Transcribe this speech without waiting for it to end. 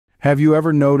Have you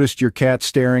ever noticed your cat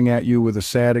staring at you with a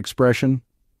sad expression?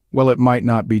 Well, it might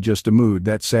not be just a mood.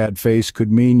 That sad face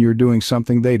could mean you're doing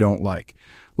something they don't like.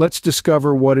 Let's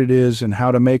discover what it is and how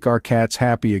to make our cats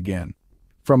happy again.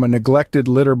 From a neglected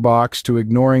litter box to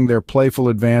ignoring their playful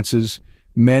advances,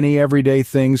 many everyday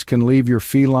things can leave your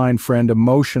feline friend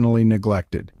emotionally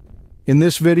neglected. In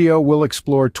this video, we'll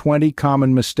explore 20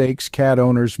 common mistakes cat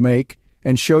owners make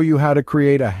and show you how to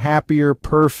create a happier,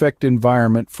 perfect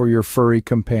environment for your furry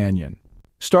companion.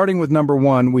 Starting with number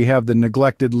 1, we have the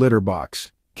neglected litter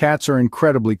box. Cats are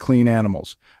incredibly clean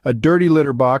animals. A dirty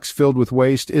litter box filled with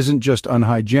waste isn't just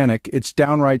unhygienic, it's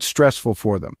downright stressful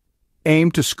for them. Aim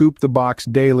to scoop the box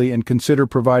daily and consider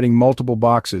providing multiple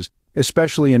boxes,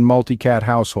 especially in multi-cat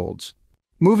households.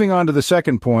 Moving on to the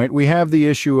second point, we have the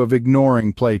issue of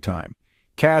ignoring playtime.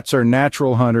 Cats are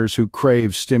natural hunters who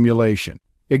crave stimulation.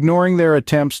 Ignoring their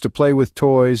attempts to play with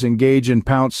toys, engage in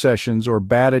pounce sessions, or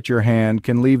bat at your hand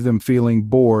can leave them feeling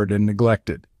bored and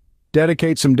neglected.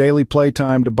 Dedicate some daily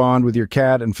playtime to bond with your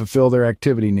cat and fulfill their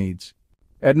activity needs.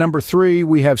 At number 3,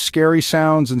 we have scary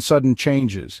sounds and sudden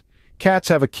changes. Cats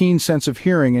have a keen sense of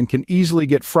hearing and can easily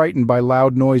get frightened by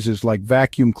loud noises like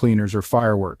vacuum cleaners or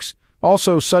fireworks.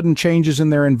 Also, sudden changes in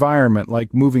their environment,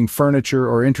 like moving furniture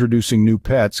or introducing new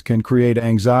pets, can create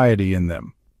anxiety in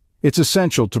them. It's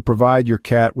essential to provide your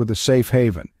cat with a safe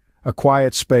haven, a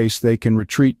quiet space they can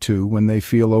retreat to when they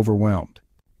feel overwhelmed.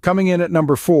 Coming in at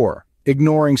number 4,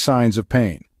 ignoring signs of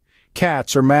pain.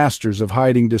 Cats are masters of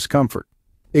hiding discomfort.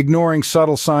 Ignoring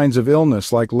subtle signs of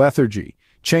illness like lethargy,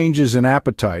 changes in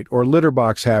appetite, or litter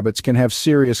box habits can have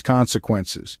serious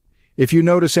consequences. If you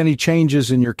notice any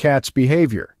changes in your cat's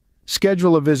behavior,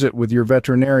 schedule a visit with your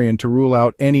veterinarian to rule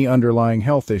out any underlying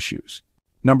health issues.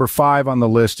 Number 5 on the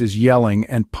list is yelling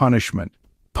and punishment.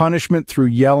 Punishment through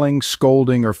yelling,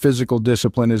 scolding, or physical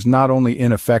discipline is not only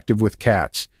ineffective with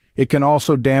cats, it can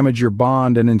also damage your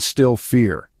bond and instill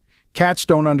fear. Cats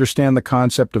don't understand the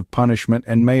concept of punishment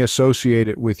and may associate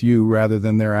it with you rather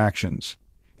than their actions.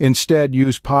 Instead,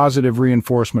 use positive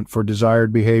reinforcement for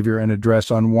desired behavior and address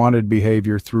unwanted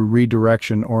behavior through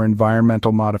redirection or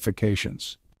environmental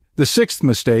modifications. The 6th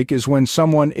mistake is when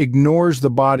someone ignores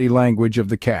the body language of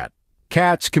the cat.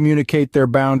 Cats communicate their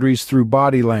boundaries through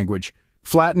body language.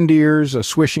 Flattened ears, a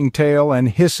swishing tail, and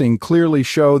hissing clearly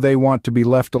show they want to be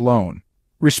left alone.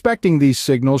 Respecting these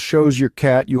signals shows your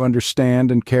cat you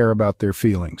understand and care about their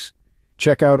feelings.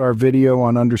 Check out our video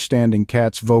on understanding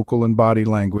cats' vocal and body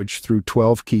language through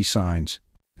 12 key signs.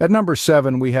 At number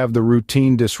 7, we have the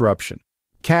routine disruption.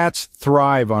 Cats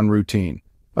thrive on routine.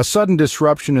 A sudden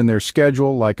disruption in their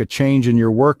schedule, like a change in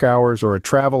your work hours or a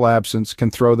travel absence, can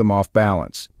throw them off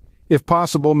balance. If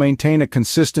possible, maintain a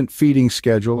consistent feeding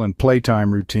schedule and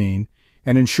playtime routine,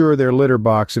 and ensure their litter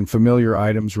box and familiar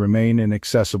items remain in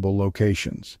accessible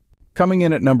locations. Coming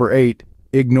in at number 8,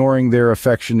 ignoring their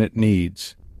affectionate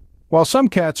needs. While some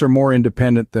cats are more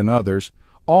independent than others,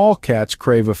 all cats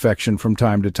crave affection from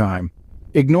time to time.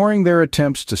 Ignoring their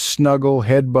attempts to snuggle,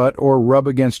 headbutt, or rub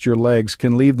against your legs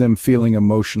can leave them feeling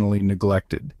emotionally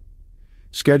neglected.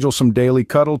 Schedule some daily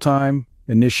cuddle time,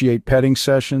 initiate petting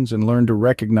sessions, and learn to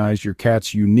recognize your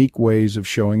cat's unique ways of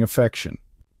showing affection.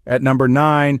 At number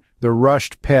 9, the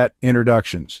rushed pet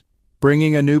introductions.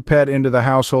 Bringing a new pet into the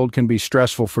household can be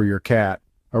stressful for your cat.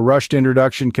 A rushed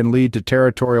introduction can lead to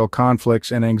territorial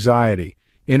conflicts and anxiety.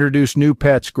 Introduce new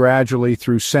pets gradually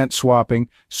through scent swapping,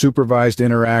 supervised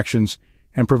interactions,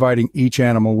 and providing each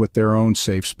animal with their own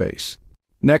safe space.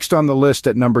 Next on the list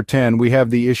at number 10, we have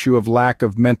the issue of lack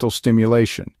of mental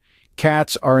stimulation.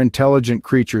 Cats are intelligent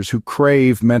creatures who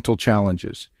crave mental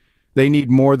challenges. They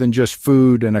need more than just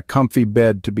food and a comfy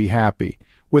bed to be happy.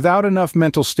 Without enough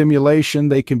mental stimulation,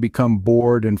 they can become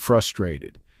bored and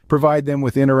frustrated. Provide them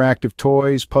with interactive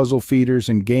toys, puzzle feeders,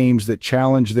 and games that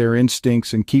challenge their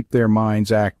instincts and keep their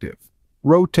minds active.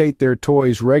 Rotate their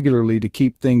toys regularly to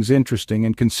keep things interesting,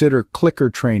 and consider clicker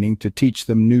training to teach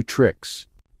them new tricks.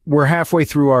 We're halfway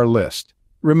through our list.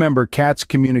 Remember, cats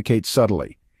communicate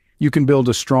subtly. You can build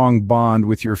a strong bond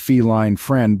with your feline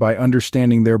friend by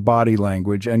understanding their body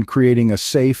language and creating a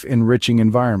safe, enriching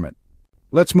environment.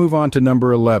 Let's move on to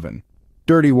number 11.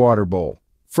 Dirty water bowl.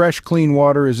 Fresh, clean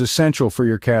water is essential for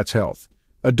your cat's health.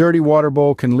 A dirty water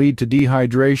bowl can lead to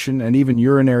dehydration and even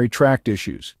urinary tract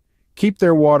issues. Keep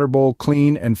their water bowl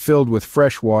clean and filled with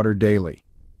fresh water daily.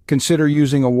 Consider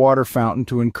using a water fountain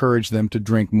to encourage them to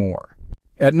drink more.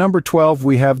 At number 12,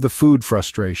 we have the food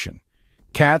frustration.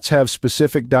 Cats have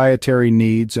specific dietary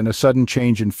needs, and a sudden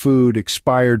change in food,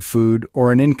 expired food,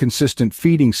 or an inconsistent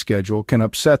feeding schedule can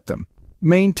upset them.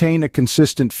 Maintain a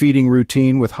consistent feeding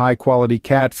routine with high-quality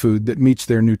cat food that meets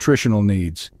their nutritional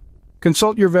needs.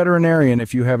 Consult your veterinarian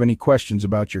if you have any questions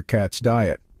about your cat's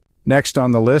diet. Next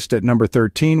on the list, at number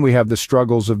 13, we have the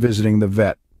struggles of visiting the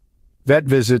vet. Vet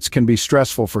visits can be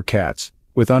stressful for cats,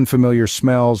 with unfamiliar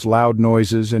smells, loud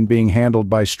noises, and being handled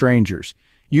by strangers.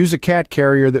 Use a cat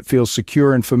carrier that feels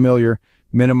secure and familiar,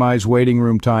 minimize waiting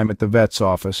room time at the vet's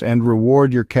office, and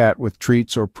reward your cat with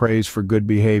treats or praise for good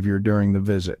behavior during the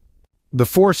visit. The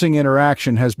forcing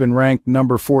interaction has been ranked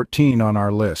number 14 on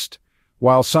our list.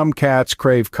 While some cats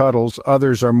crave cuddles,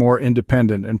 others are more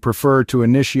independent and prefer to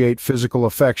initiate physical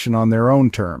affection on their own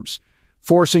terms.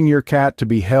 Forcing your cat to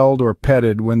be held or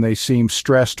petted when they seem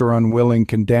stressed or unwilling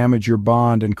can damage your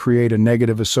bond and create a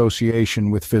negative association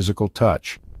with physical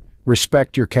touch.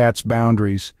 Respect your cat's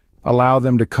boundaries, allow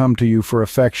them to come to you for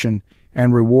affection,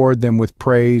 and reward them with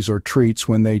praise or treats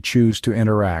when they choose to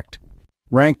interact.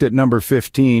 Ranked at number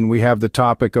 15, we have the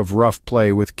topic of rough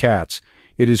play with cats.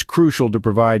 It is crucial to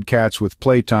provide cats with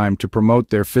playtime to promote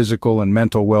their physical and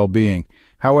mental well-being.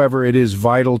 However, it is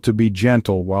vital to be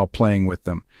gentle while playing with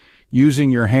them. Using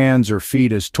your hands or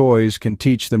feet as toys can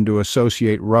teach them to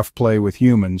associate rough play with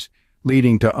humans,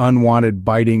 leading to unwanted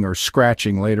biting or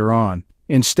scratching later on.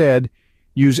 Instead,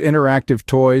 use interactive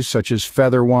toys such as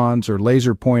feather wands or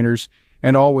laser pointers,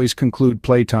 and always conclude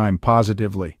playtime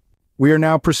positively. We are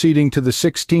now proceeding to the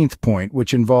 16th point,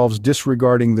 which involves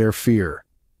disregarding their fear.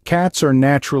 Cats are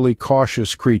naturally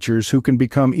cautious creatures who can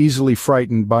become easily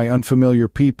frightened by unfamiliar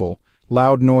people,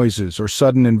 loud noises, or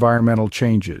sudden environmental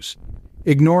changes.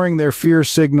 Ignoring their fear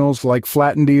signals like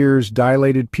flattened ears,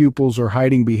 dilated pupils, or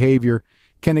hiding behavior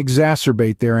can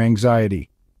exacerbate their anxiety.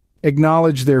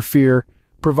 Acknowledge their fear,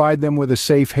 provide them with a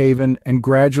safe haven, and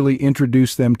gradually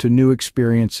introduce them to new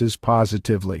experiences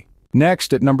positively.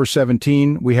 Next, at number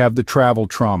 17, we have the travel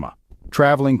trauma.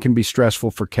 Traveling can be stressful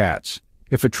for cats.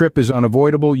 If a trip is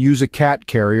unavoidable, use a cat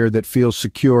carrier that feels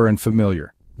secure and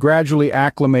familiar. Gradually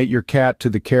acclimate your cat to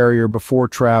the carrier before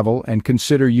travel and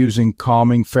consider using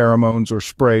calming pheromones or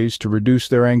sprays to reduce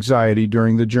their anxiety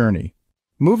during the journey.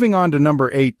 Moving on to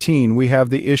number 18, we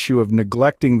have the issue of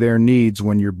neglecting their needs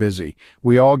when you're busy.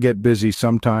 We all get busy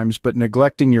sometimes, but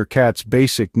neglecting your cat's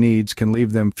basic needs can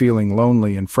leave them feeling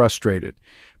lonely and frustrated.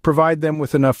 Provide them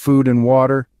with enough food and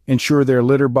water, ensure their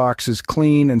litter box is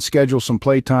clean, and schedule some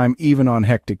playtime even on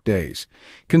hectic days.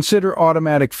 Consider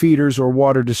automatic feeders or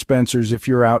water dispensers if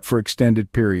you're out for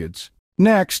extended periods.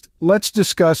 Next, let's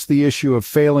discuss the issue of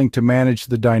failing to manage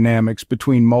the dynamics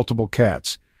between multiple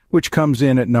cats, which comes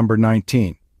in at number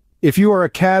 19. If you are a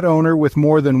cat owner with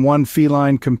more than one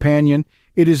feline companion,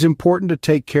 it is important to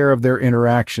take care of their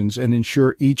interactions and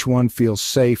ensure each one feels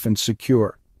safe and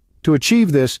secure. To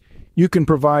achieve this, you can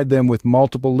provide them with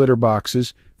multiple litter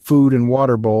boxes, food and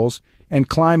water bowls, and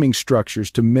climbing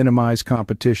structures to minimize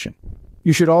competition.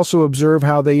 You should also observe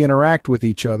how they interact with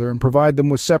each other and provide them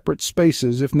with separate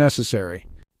spaces if necessary.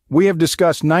 We have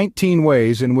discussed 19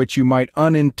 ways in which you might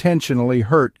unintentionally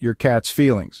hurt your cat's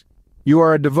feelings. You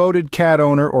are a devoted cat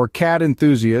owner or cat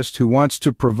enthusiast who wants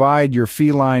to provide your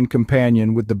feline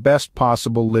companion with the best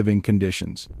possible living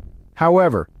conditions.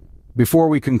 However, before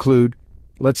we conclude,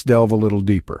 let's delve a little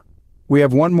deeper. We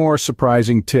have one more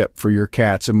surprising tip for your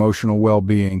cat's emotional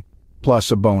well-being, plus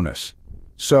a bonus.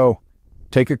 So,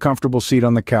 take a comfortable seat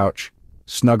on the couch,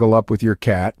 snuggle up with your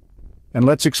cat, and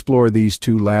let's explore these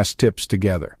two last tips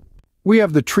together. We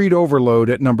have the treat overload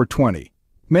at number 20.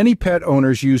 Many pet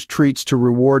owners use treats to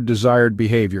reward desired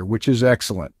behavior, which is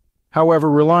excellent. However,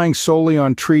 relying solely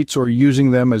on treats or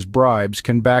using them as bribes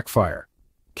can backfire.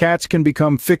 Cats can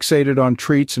become fixated on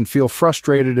treats and feel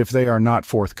frustrated if they are not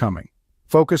forthcoming.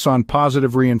 Focus on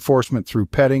positive reinforcement through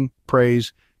petting,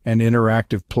 praise, and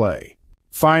interactive play.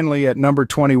 Finally, at number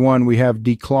 21, we have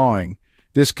declawing.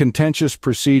 This contentious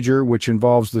procedure, which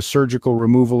involves the surgical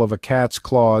removal of a cat's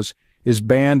claws, is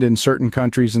banned in certain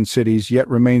countries and cities, yet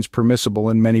remains permissible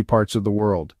in many parts of the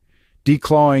world.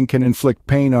 Declawing can inflict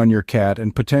pain on your cat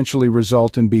and potentially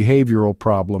result in behavioral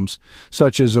problems,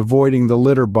 such as avoiding the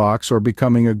litter box or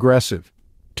becoming aggressive.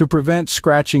 To prevent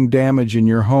scratching damage in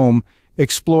your home,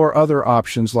 explore other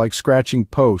options like scratching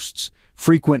posts,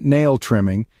 frequent nail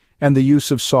trimming, and the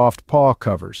use of soft paw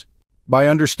covers. By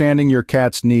understanding your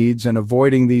cat's needs and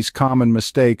avoiding these common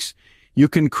mistakes, you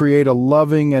can create a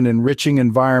loving and enriching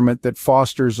environment that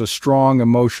fosters a strong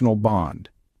emotional bond.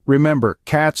 Remember,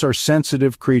 cats are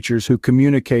sensitive creatures who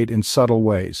communicate in subtle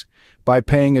ways. By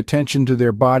paying attention to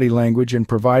their body language and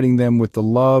providing them with the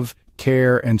love,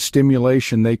 care, and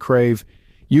stimulation they crave,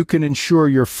 you can ensure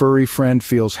your furry friend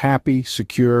feels happy,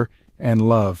 secure, and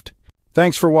loved.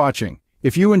 Thanks for watching.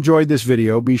 If you enjoyed this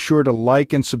video, be sure to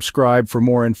like and subscribe for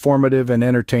more informative and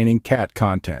entertaining cat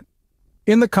content.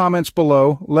 In the comments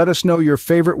below, let us know your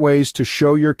favorite ways to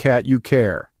show your cat you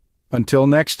care. Until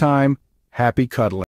next time, happy cuddling.